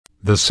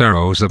The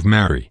Sorrows of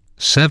Mary,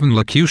 7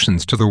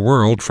 Locutions to the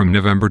World from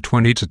November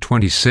 20 to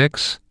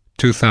 26,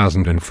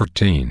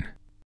 2014.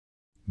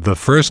 The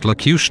first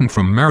locution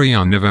from Mary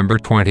on November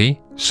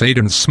 20,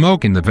 Satan's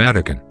smoke in the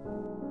Vatican.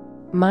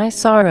 My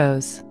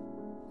sorrows.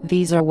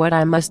 These are what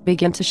I must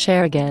begin to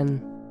share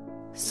again.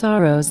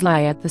 Sorrows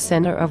lie at the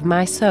center of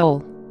my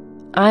soul.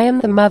 I am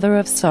the mother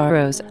of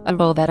sorrows, a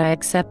role that I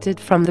accepted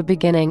from the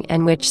beginning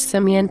and which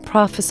Simeon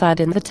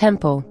prophesied in the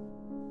temple.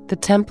 The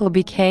temple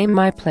became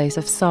my place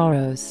of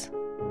sorrows.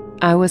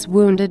 I was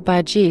wounded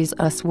by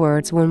Jesus'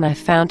 words when I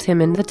found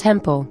him in the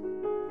temple.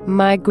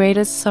 My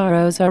greatest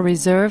sorrows are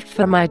reserved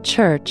for my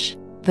church,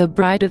 the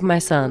bride of my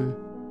Son.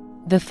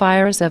 The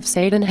fires of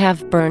Satan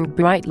have burned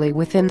brightly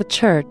within the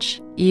church,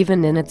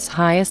 even in its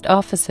highest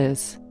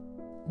offices.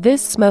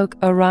 This smoke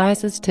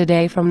arises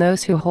today from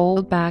those who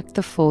hold back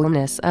the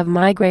fullness of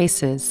my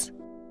graces.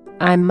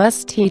 I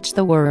must teach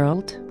the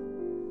world.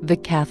 The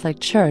Catholic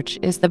Church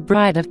is the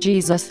bride of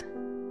Jesus.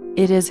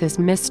 It is his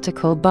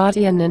mystical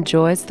body and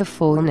enjoys the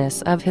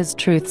fullness of his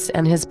truths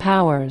and his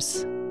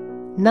powers.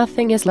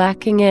 Nothing is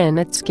lacking in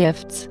its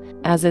gifts,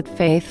 as it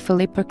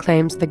faithfully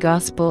proclaims the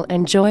gospel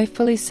and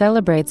joyfully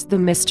celebrates the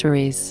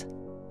mysteries.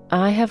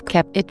 I have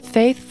kept it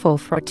faithful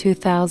for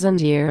 2,000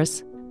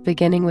 years,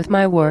 beginning with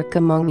my work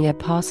among the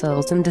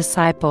apostles and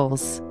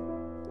disciples.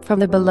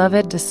 From the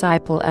beloved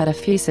disciple at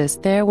Ephesus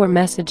there were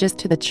messages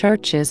to the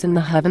churches, and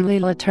the heavenly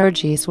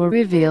liturgies were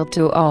revealed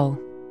to all.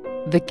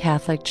 The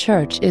Catholic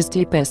Church is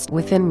deepest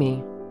within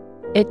me.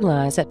 It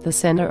lies at the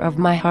center of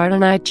my heart,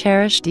 and I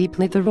cherish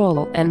deeply the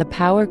role and the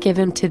power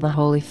given to the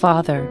Holy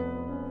Father.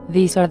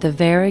 These are the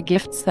very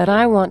gifts that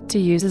I want to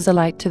use as a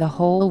light to the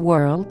whole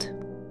world.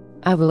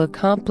 I will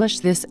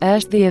accomplish this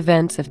as the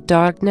events of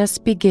darkness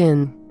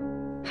begin.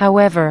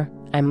 However,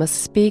 I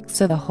must speak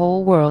so the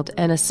whole world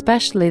and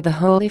especially the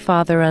Holy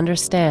Father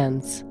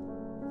understands.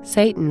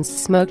 Satan's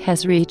smoke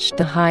has reached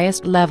the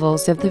highest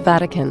levels of the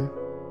Vatican.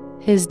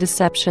 His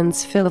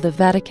deceptions fill the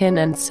Vatican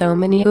and so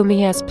many whom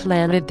he has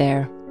planted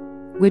there.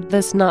 Would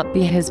this not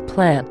be his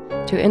plan,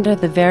 to enter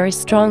the very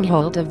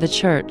stronghold of the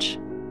Church?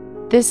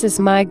 This is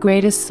my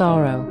greatest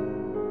sorrow.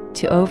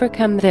 To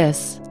overcome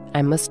this,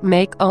 I must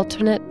make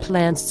alternate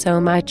plans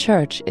so my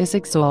Church is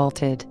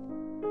exalted.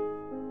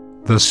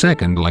 The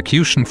second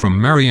locution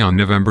from Mary on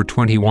November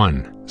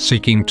 21,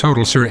 Seeking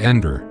Total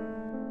Surrender.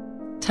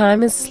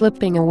 Time is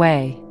slipping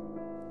away.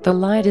 The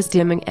light is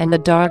dimming and the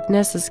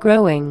darkness is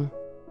growing.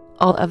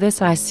 All of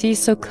this I see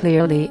so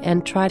clearly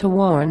and try to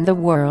warn the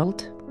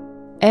world.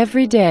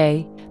 Every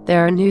day,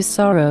 there are new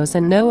sorrows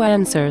and no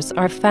answers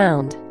are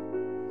found.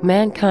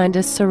 Mankind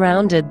is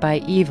surrounded by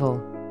evil.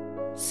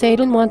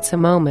 Satan wants a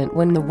moment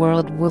when the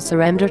world will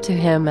surrender to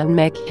him and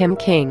make him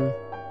king.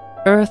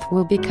 Earth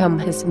will become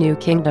his new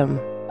kingdom.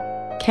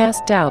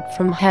 Cast out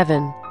from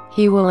heaven,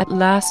 he will at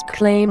last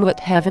claim what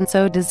heaven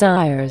so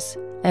desires,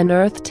 and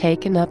earth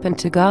taken up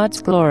into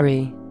God's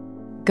glory.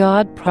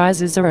 God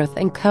prizes earth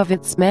and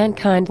covets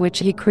mankind which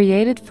he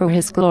created for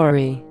his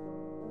glory.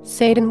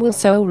 Satan will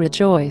so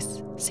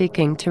rejoice,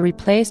 seeking to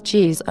replace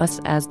Jesus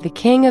as the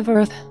king of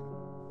earth.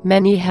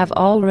 Many have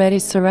already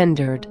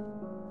surrendered.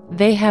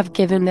 They have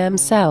given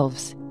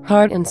themselves,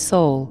 heart and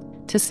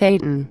soul, to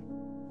Satan.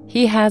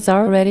 He has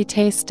already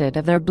tasted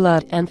of their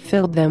blood and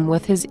filled them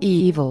with his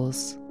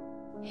evils.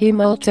 He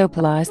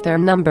multiplies their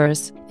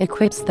numbers,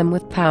 equips them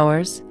with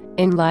powers,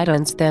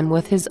 enlightens them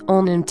with his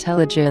own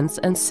intelligence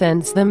and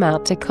sends them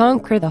out to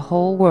conquer the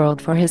whole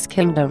world for his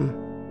kingdom.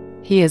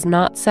 He is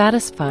not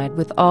satisfied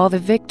with all the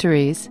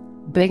victories,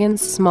 big and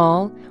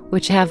small,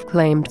 which have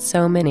claimed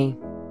so many.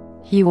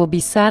 He will be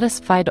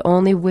satisfied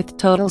only with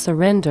total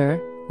surrender,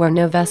 where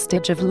no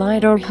vestige of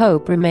light or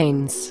hope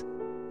remains.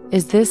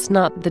 Is this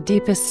not the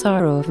deepest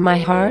sorrow of my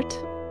heart?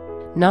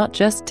 Not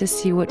just to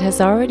see what has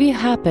already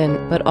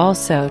happened, but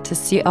also to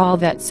see all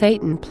that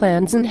Satan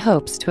plans and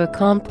hopes to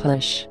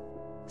accomplish.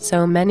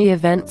 So many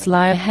events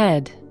lie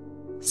ahead.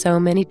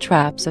 So many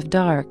traps of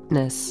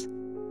darkness.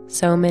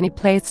 So many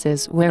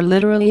places where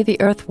literally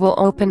the earth will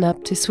open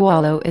up to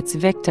swallow its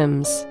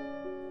victims.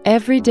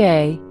 Every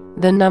day,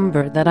 the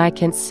number that I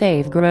can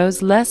save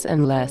grows less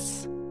and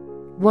less.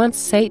 Once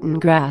Satan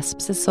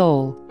grasps a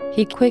soul,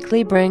 he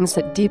quickly brings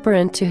it deeper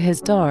into his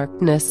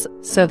darkness,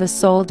 so the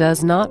soul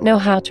does not know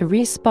how to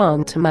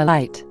respond to my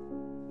light.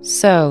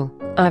 So,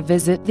 I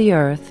visit the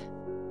earth.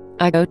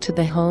 I go to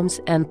the homes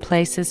and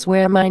places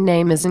where my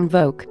name is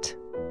invoked.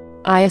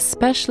 I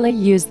especially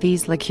use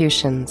these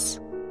locutions.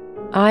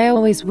 I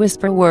always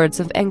whisper words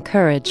of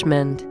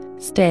encouragement.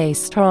 Stay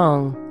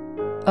strong.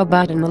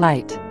 Abide in the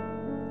light.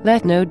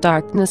 Let no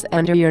darkness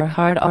enter your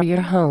heart or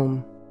your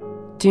home.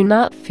 Do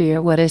not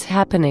fear what is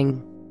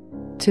happening.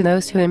 To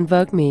those who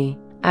invoke me,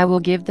 I will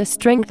give the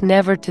strength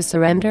never to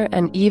surrender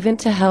and even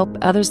to help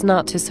others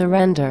not to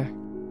surrender.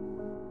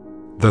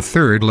 The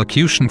third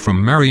locution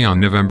from Mary on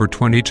November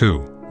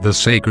 22, the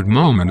sacred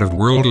moment of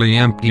worldly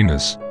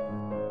emptiness.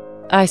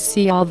 I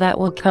see all that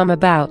will come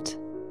about.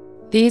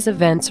 These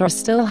events are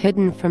still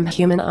hidden from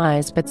human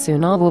eyes, but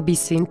soon all will be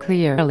seen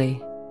clearly.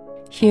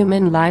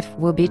 Human life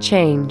will be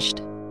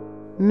changed.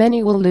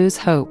 Many will lose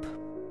hope.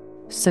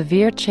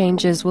 Severe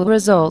changes will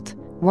result,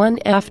 one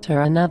after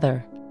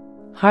another.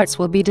 Hearts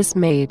will be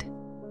dismayed.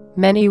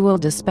 Many will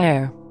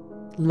despair.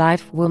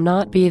 Life will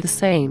not be the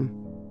same.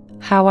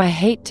 How I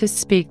hate to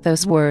speak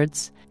those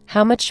words,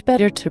 how much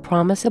better to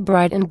promise a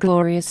bright and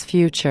glorious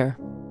future.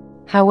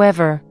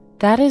 However,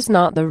 that is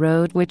not the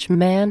road which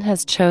man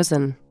has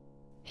chosen.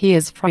 He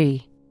is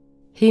free.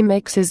 He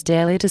makes his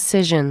daily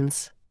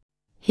decisions.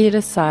 He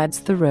decides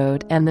the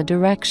road and the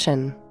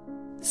direction.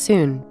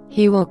 Soon,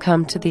 he will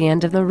come to the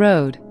end of the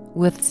road,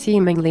 with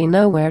seemingly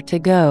nowhere to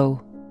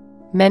go.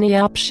 Many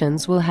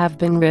options will have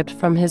been ripped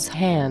from his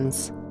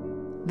hands.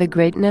 The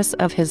greatness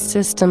of his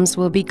systems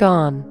will be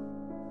gone.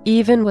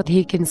 Even what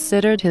he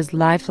considered his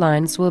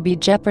lifelines will be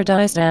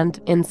jeopardized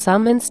and, in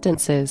some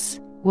instances,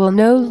 will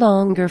no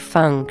longer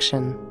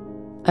function.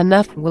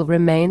 Enough will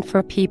remain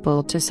for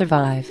people to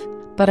survive,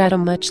 but at a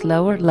much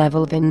lower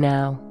level than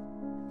now.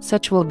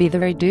 Such will be the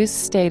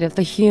reduced state of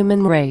the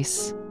human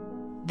race.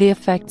 The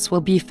effects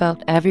will be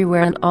felt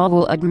everywhere and all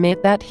will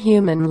admit that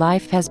human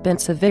life has been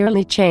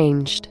severely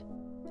changed.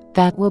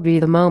 That will be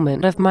the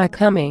moment of my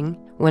coming,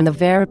 when the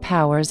very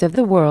powers of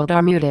the world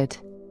are muted.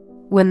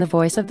 When the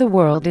voice of the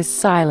world is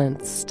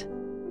silenced.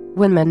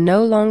 When men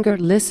no longer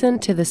listen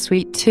to the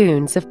sweet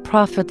tunes of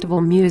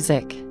profitable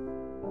music.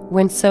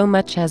 When so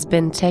much has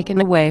been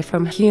taken away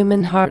from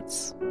human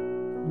hearts.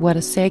 What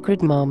a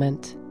sacred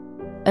moment.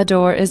 A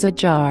door is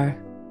ajar.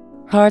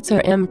 Hearts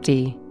are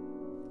empty.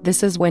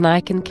 This is when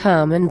I can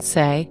come and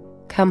say,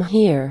 "Come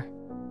here.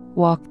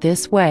 Walk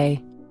this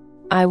way.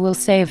 I will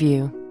save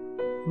you."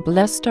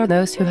 Blessed are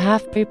those who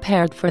have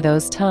prepared for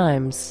those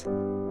times.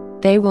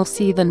 They will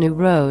see the new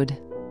road.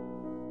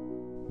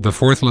 The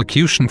fourth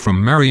locution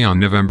from Mary on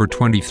November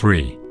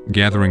 23,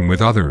 gathering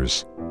with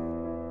others.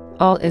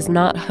 All is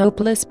not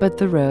hopeless, but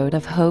the road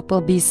of hope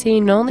will be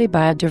seen only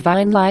by a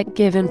divine light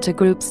given to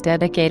groups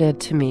dedicated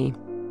to me.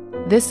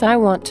 This I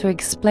want to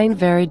explain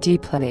very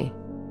deeply.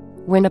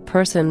 When a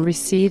person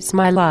receives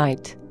my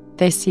light,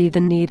 they see the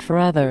need for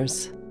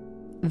others.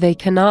 They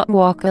cannot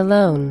walk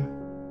alone.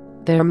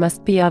 There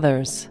must be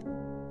others.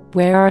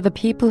 Where are the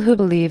people who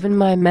believe in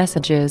my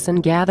messages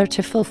and gather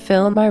to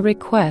fulfill my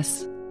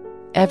requests?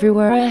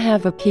 Everywhere I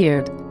have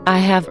appeared, I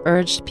have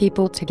urged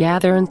people to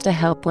gather and to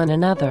help one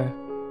another.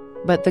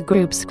 But the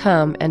groups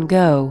come and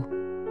go.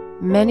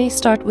 Many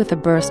start with a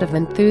burst of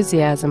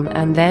enthusiasm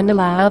and then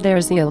allow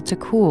their zeal to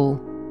cool.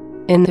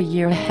 In the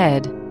year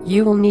ahead,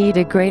 you will need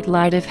a great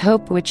light of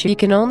hope which you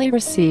can only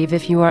receive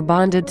if you are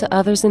bonded to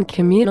others in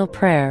communal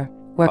prayer,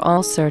 where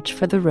all search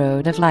for the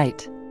road of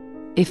light.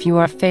 If you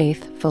are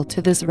faithful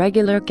to this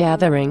regular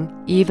gathering,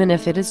 even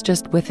if it is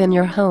just within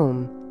your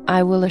home,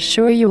 I will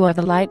assure you are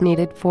the light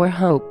needed for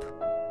hope.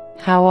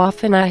 How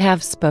often I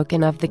have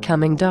spoken of the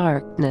coming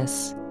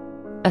darkness.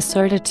 A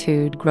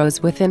certitude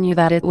grows within you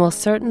that it will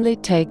certainly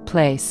take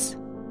place.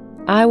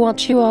 I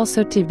want you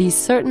also to be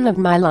certain of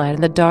my light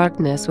in the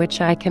darkness,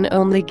 which I can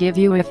only give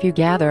you if you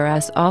gather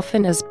as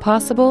often as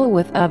possible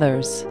with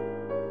others.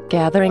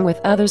 Gathering with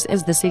others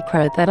is the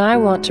secret that I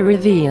want to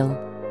reveal.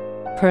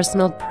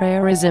 Personal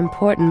prayer is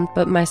important,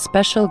 but my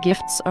special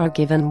gifts are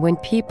given when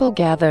people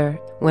gather,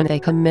 when they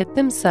commit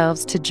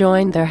themselves to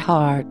join their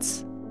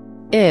hearts.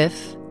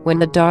 If, when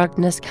the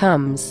darkness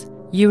comes,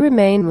 you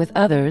remain with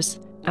others,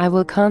 I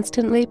will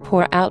constantly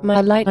pour out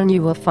my light and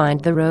you will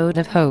find the road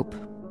of hope.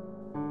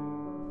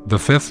 The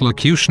fifth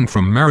locution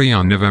from Mary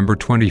on November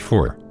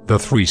 24, the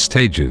three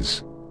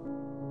stages.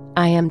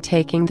 I am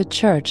taking the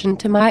church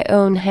into my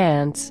own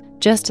hands,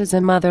 just as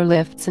a mother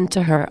lifts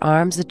into her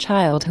arms a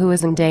child who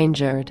is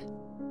endangered.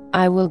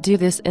 I will do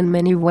this in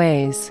many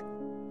ways.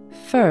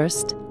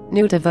 First,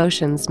 new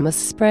devotions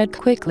must spread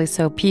quickly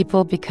so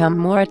people become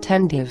more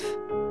attentive.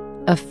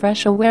 A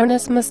fresh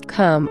awareness must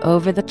come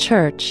over the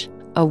church,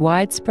 a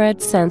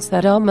widespread sense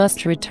that all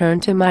must return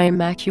to my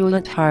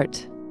Immaculate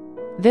Heart.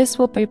 This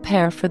will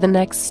prepare for the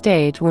next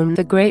stage when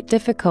the great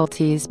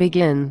difficulties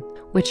begin,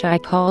 which I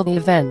call the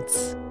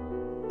events.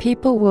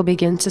 People will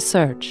begin to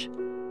search.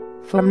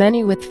 For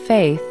many with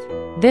faith,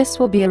 this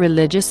will be a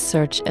religious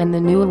search, and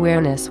the new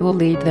awareness will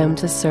lead them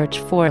to search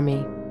for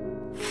me.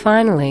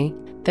 Finally,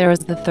 there is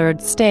the third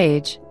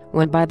stage,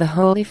 when by the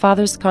Holy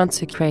Father's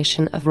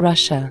consecration of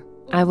Russia,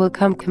 I will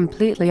come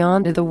completely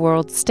onto the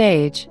world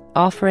stage,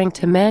 offering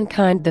to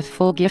mankind the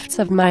full gifts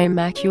of my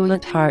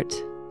Immaculate Heart.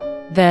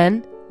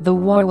 Then, the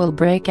war will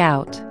break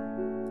out.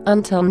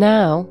 Until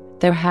now,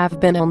 there have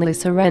been only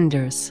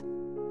surrenders.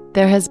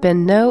 There has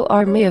been no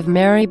army of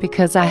Mary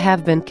because I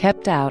have been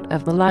kept out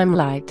of the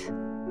limelight.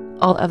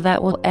 All of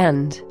that will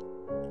end.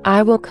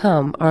 I will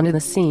come onto the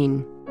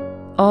scene.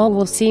 All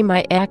will see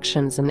my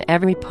actions in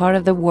every part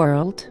of the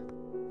world.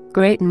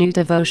 Great new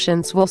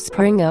devotions will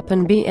spring up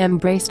and be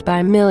embraced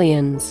by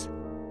millions.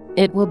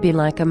 It will be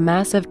like a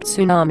massive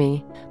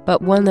tsunami,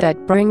 but one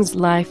that brings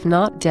life,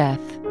 not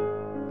death.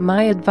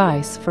 My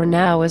advice for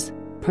now is,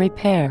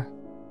 prepare.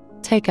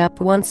 Take up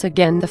once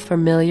again the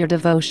familiar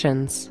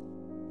devotions.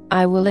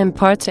 I will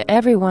impart to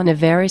everyone a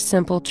very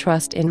simple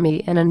trust in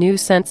me and a new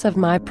sense of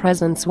my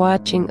presence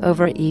watching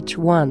over each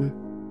one.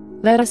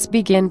 Let us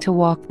begin to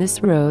walk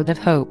this road of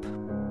hope.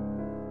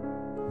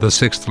 The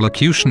sixth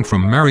locution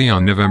from Mary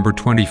on November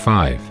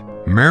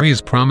 25.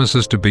 Mary's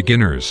promises to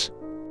beginners.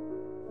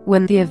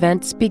 When the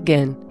events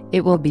begin,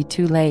 it will be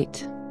too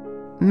late.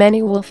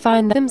 Many will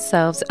find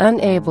themselves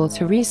unable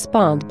to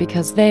respond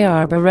because they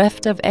are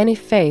bereft of any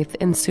faith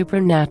in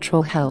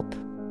supernatural help.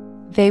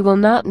 They will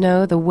not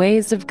know the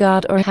ways of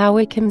God or how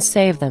He can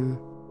save them.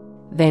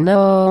 They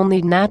know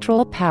only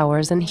natural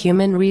powers and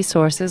human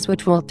resources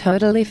which will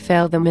totally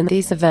fail them in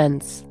these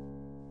events.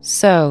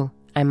 So,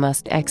 I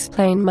must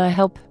explain my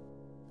help.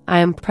 I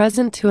am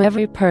present to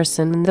every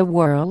person in the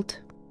world.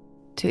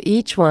 To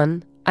each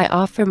one, I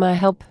offer my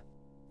help.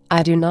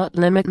 I do not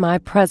limit my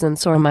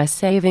presence or my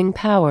saving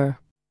power.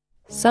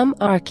 Some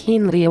are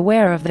keenly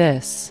aware of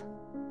this.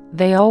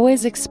 They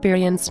always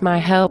experience my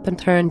help and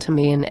turn to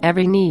me in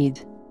every need.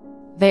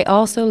 They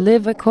also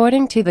live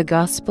according to the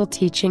gospel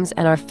teachings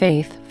and are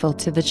faithful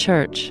to the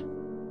church.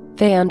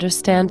 They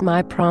understand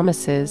my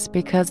promises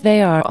because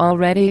they are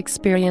already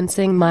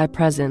experiencing my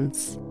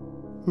presence.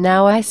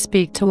 Now I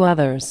speak to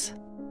others.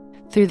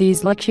 Through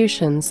these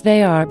locutions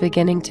they are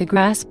beginning to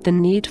grasp the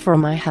need for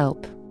my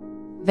help.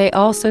 They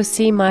also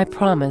see my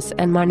promise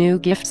and my new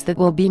gifts that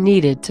will be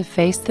needed to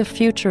face the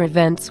future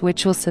events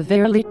which will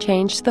severely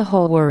change the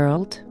whole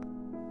world.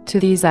 To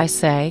these I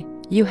say,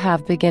 you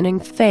have beginning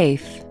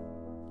faith.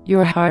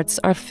 Your hearts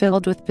are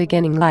filled with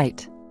beginning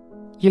light.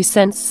 You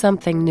sense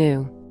something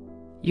new.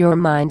 Your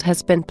mind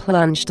has been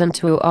plunged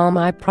into all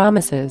my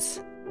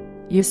promises.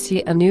 You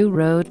see a new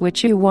road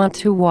which you want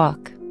to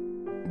walk.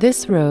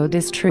 This road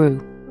is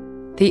true.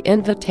 The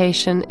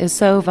invitation is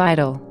so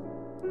vital.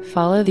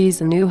 Follow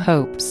these new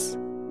hopes.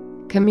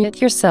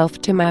 Commit yourself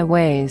to my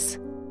ways.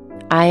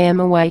 I am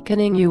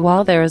awakening you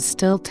while there is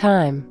still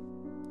time.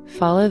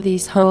 Follow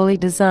these holy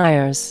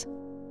desires.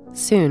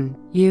 Soon,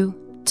 you,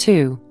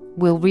 too,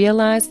 will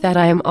realize that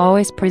I am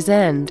always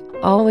present,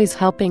 always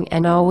helping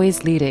and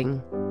always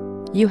leading.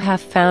 You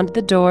have found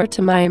the door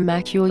to my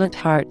immaculate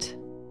heart.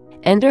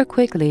 Enter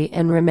quickly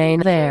and remain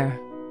there.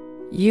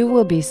 You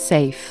will be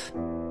safe.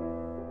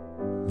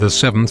 The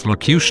seventh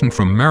locution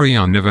from Mary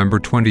on November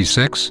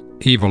 26.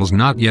 Evils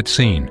not yet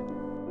seen.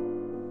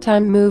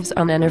 Time moves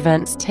on and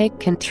events take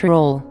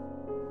control.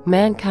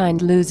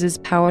 Mankind loses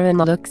power and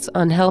looks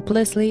on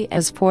helplessly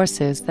as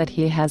forces that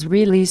he has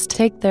released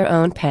take their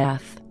own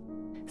path.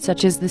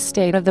 Such is the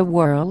state of the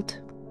world.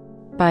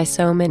 By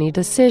so many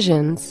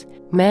decisions,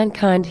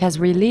 mankind has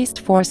released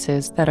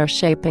forces that are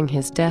shaping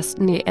his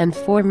destiny and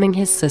forming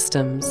his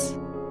systems.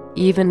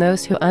 Even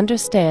those who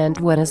understand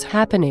what is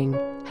happening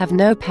have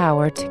no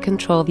power to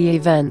control the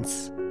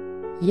events.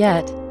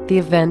 Yet, the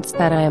events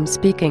that I am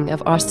speaking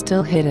of are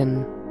still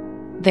hidden.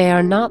 They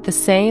are not the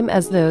same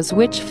as those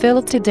which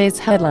fill today's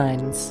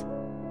headlines.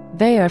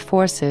 They are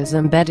forces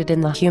embedded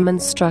in the human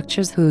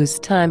structures whose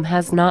time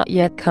has not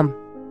yet come.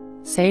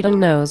 Satan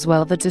knows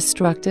well the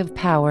destructive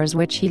powers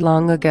which he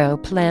long ago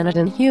planted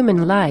in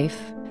human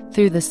life,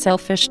 through the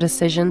selfish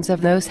decisions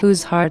of those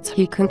whose hearts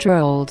he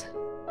controlled.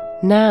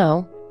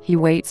 Now, he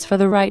waits for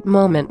the right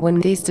moment when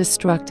these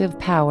destructive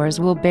powers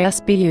will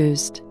best be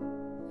used.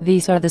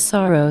 These are the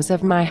sorrows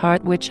of my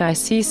heart which I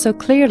see so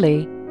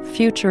clearly,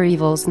 future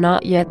evils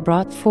not yet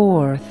brought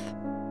forth.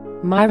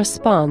 My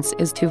response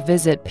is to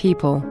visit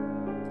people.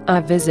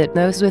 I visit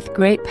those with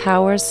great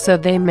powers so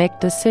they make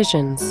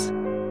decisions.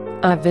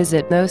 I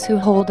visit those who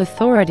hold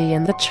authority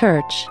in the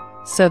church,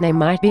 so they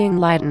might be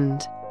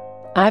enlightened.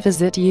 I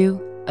visit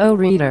you, O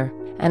reader,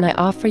 and I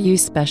offer you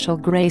special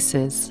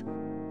graces.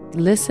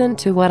 Listen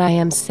to what I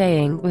am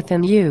saying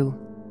within you.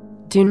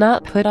 Do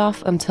not put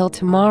off until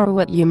tomorrow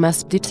what you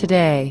must do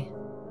today.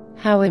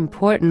 How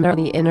important are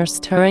the inner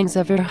stirrings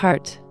of your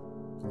heart?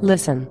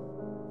 Listen.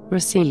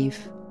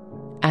 Receive.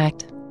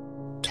 Act.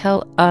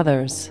 Tell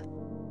others.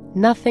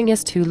 Nothing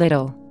is too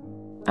little.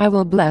 I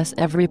will bless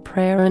every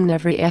prayer and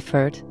every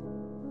effort,